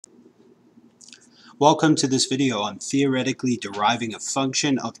Welcome to this video on theoretically deriving a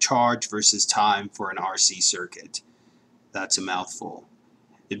function of charge versus time for an RC circuit. That's a mouthful.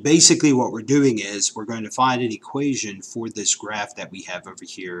 And basically what we're doing is we're going to find an equation for this graph that we have over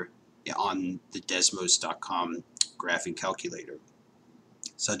here on the Desmos.com graphing calculator.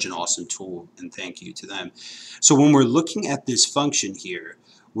 Such an awesome tool, and thank you to them. So when we're looking at this function here,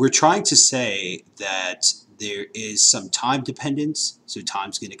 we're trying to say that there is some time dependence, so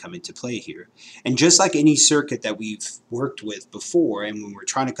time's going to come into play here. And just like any circuit that we've worked with before, and when we're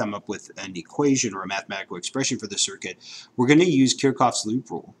trying to come up with an equation or a mathematical expression for the circuit, we're going to use Kirchhoff's loop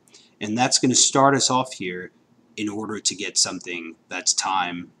rule. And that's going to start us off here in order to get something that's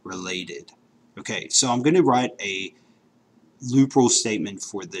time related. Okay, so I'm going to write a loop rule statement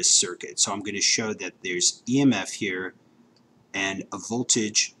for this circuit. So I'm going to show that there's EMF here and a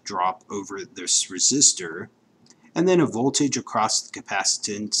voltage drop over this resistor, and then a voltage across the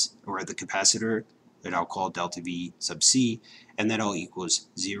capacitance or the capacitor that I'll call delta V sub C, and that all equals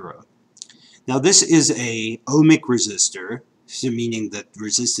 0. Now this is a ohmic resistor, so meaning that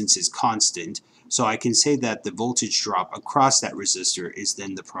resistance is constant, so I can say that the voltage drop across that resistor is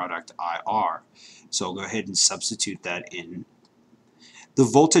then the product IR. So I'll go ahead and substitute that in. The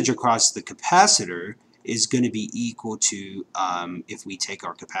voltage across the capacitor is going to be equal to, if we take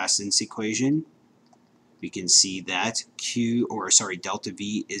our capacitance equation, we can see that delta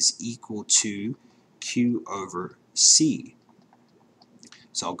V is equal to Q over C.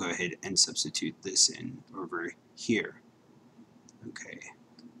 So I'll go ahead and substitute this in over here. Okay.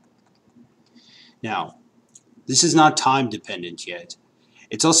 Now, this is not time dependent yet.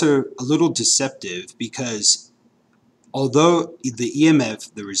 It's also a little deceptive because although the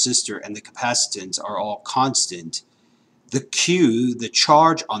EMF, the resistor, and the capacitance are all constant, the Q, the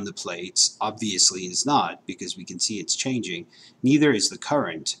charge on the plates, obviously is not, because we can see it's changing. Neither is the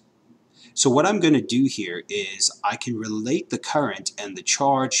current. So what I'm going to do here is I can relate the current and the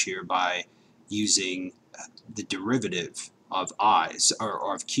charge here by using the derivative of I,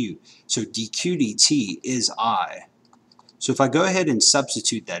 or of Q. So dQ dt is I. So if I go ahead and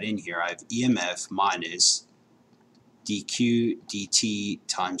substitute that in here, I have EMF minus dq dt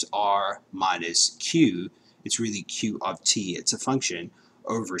times r minus q, it's really q of t, it's a function,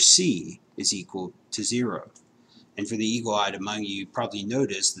 over c is equal to 0. And for the eagle-eyed among you, probably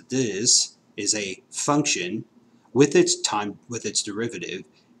noticed that this is a function with its derivative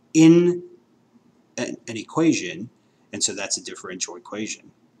in an equation, and so that's a differential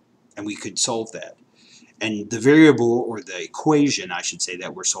equation. And we could solve that. And the variable, or the equation, I should say,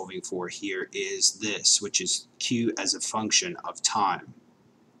 that we're solving for here is this, which is q as a function of time.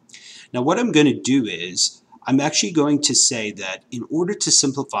 Now what I'm going to do is, I'm actually going to say that in order to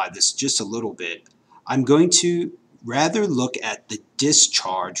simplify this just a little bit, I'm going to rather look at the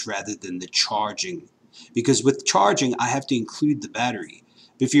discharge rather than the charging. Because with charging, I have to include the battery.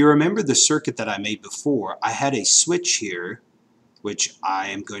 If you remember the circuit that I made before, I had a switch here, which I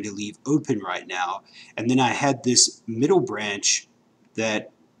am going to leave open right now, and then I had this middle branch that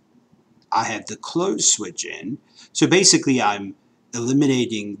I have the closed switch in. So basically I'm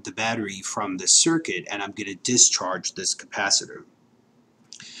eliminating the battery from the circuit, and I'm going to discharge this capacitor.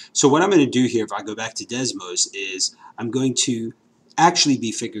 So what I'm going to do here, if I go back to Desmos, is I'm going to actually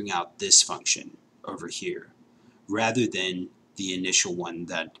be figuring out this function over here rather than the initial one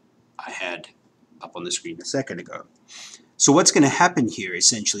that I had up on the screen a second ago. So what's going to happen here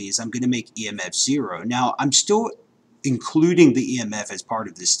essentially is I'm going to make EMF 0. Now I'm still including the EMF as part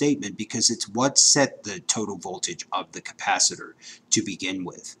of the statement because it's what set the total voltage of the capacitor to begin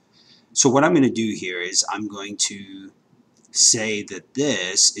with. So what I'm going to do here is I'm going to say that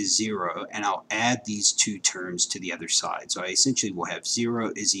this is 0, and I'll add these two terms to the other side. So I essentially will have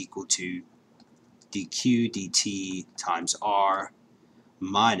 0 is equal to dq dt times r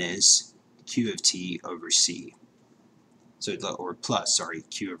minus q of t over c. So, or plus, sorry,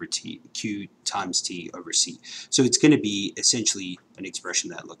 q over t, q times t over c. So it's going to be essentially an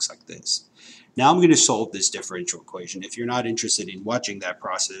expression that looks like this. Now I'm going to solve this differential equation. If you're not interested in watching that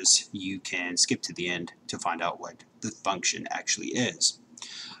process, you can skip to the end to find out what the function actually is.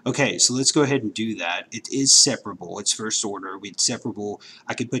 Okay, so let's go ahead and do that. It is separable. It's first order. It's separable.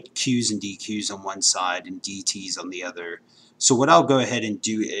 I could put q's and dq's on one side and dt's on the other. So what I'll go ahead and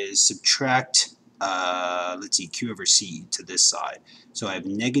do is subtract let's see, q over c to this side. So I have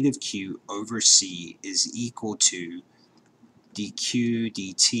negative q over c is equal to dq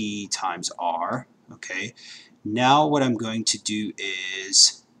dt times r. Okay. Now what I'm going to do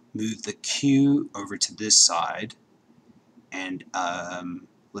is move the q over to this side, and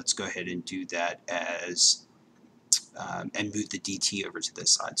let's go ahead and do that as and move the dt over to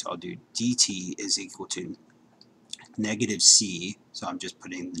this side. So I'll do dt is equal to negative c, so I'm just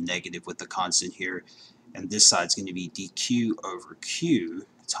putting the negative with the constant here, and this side's going to be dq over q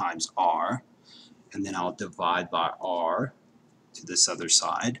times r, and then I'll divide by r to this other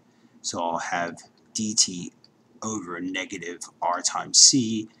side, so I'll have dt over negative r times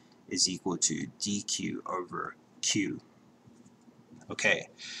c is equal to dq over q. Okay,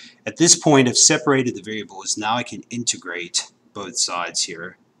 at this point I've separated the variables. Now I can integrate both sides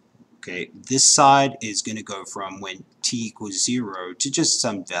here. Okay, this side is going to go from when t equals 0 to just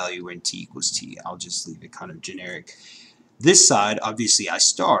some value when t equals t. I'll just leave it kind of generic. This side, obviously, I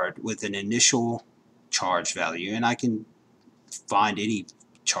start with an initial charge value, and I can find any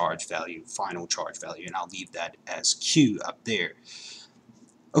charge value, final charge value, and I'll leave that as q up there.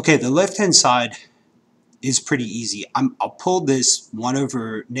 Okay, the left-hand side is pretty easy. I'll pull this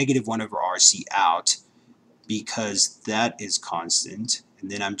negative 1 over RC out because that is constant, and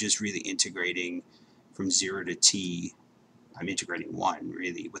then I'm just really integrating from 0 to t. I'm integrating 1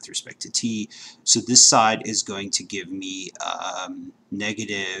 really with respect to t. So this side is going to give me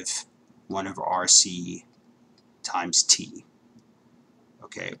negative 1 over RC times t,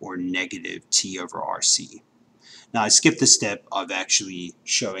 okay, or negative t over RC. Now I skipped the step of actually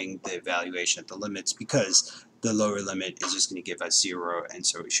showing the evaluation at the limits because the lower limit is just going to give us 0, and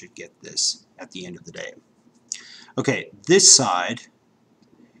so we should get this at the end of the day. Okay, this side,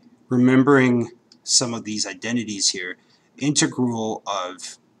 remembering some of these identities here, integral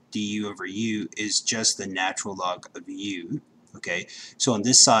of du over u is just the natural log of u. Okay, so on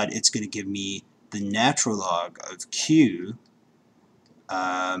this side it's going to give me the natural log of q,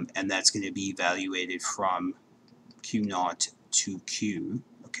 and that's going to be evaluated from q naught to q.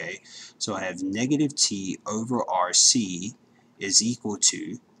 Okay, so I have negative t over rc is equal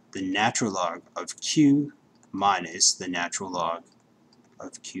to the natural log of q minus the natural log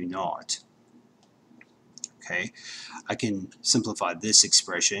of q naught. Okay, I can simplify this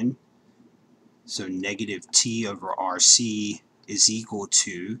expression. So negative t over rc is equal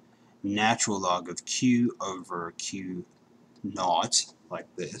to natural log of q over q naught, like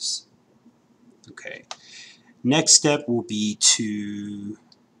this. Okay, next step will be to,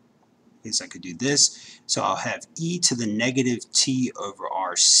 I guess I could do this. So I'll have e to the negative t over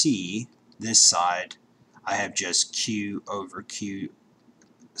rc. This side I have just q over q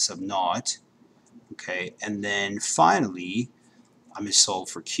sub naught. Okay, and then finally I'm going to solve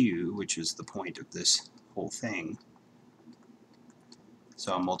for q, which is the point of this whole thing.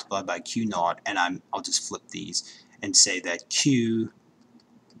 So I'll multiply by q naught, and I'll just flip these and say that q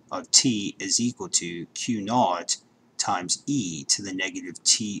of t is equal to q naught times e to the negative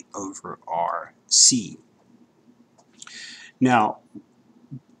t over rc. Now,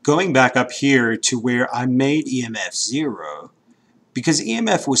 going back up here to where I made EMF 0, because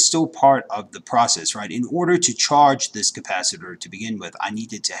EMF was still part of the process, right? In order to charge this capacitor to begin with, I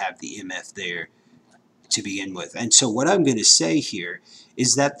needed to have the EMF there to begin with. And so what I'm going to say here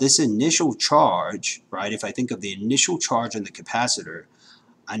is that this initial charge, right, if I think of the initial charge on the capacitor,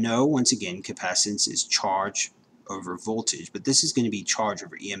 I know, once again, capacitance is charge over voltage, but this is going to be charge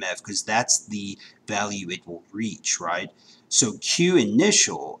over EMF because that's the value it will reach, right? So Q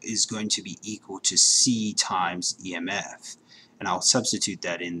initial is going to be equal to C times EMF, and I'll substitute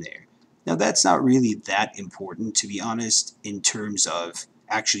that in there. Now that's not really that important, to be honest, in terms of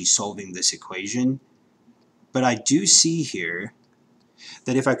actually solving this equation, but I do see here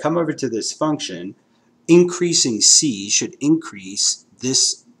that if I come over to this function, increasing C should increase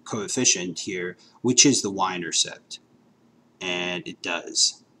this coefficient here, which is the y-intercept, and it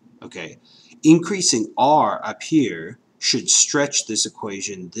does. Okay, increasing R up here should stretch this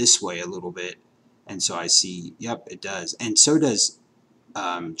equation this way a little bit, and so I see, yep, it does. And so does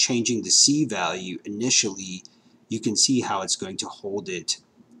changing the C value initially. You can see how it's going to hold it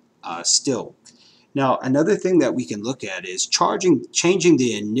still. Now, another thing that we can look at is changing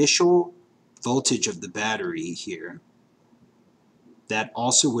the initial voltage of the battery here. That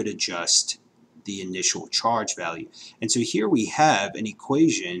also would adjust the initial charge value. And so here we have an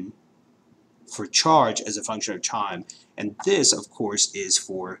equation for charge as a function of time, and this, of course, is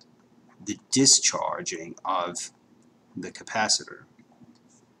for the discharging of the capacitor.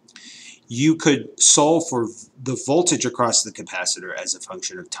 You could solve for the voltage across the capacitor as a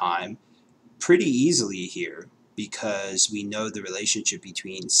function of time pretty easily here because we know the relationship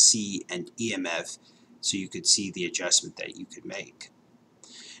between C and EMF, so you could see the adjustment that you could make.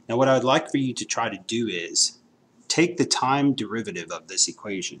 Now what I would like for you to try to do is take the time derivative of this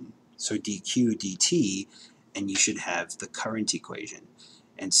equation, so dq dt, and you should have the current equation,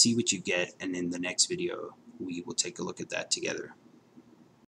 and see what you get, and in the next video we will take a look at that together.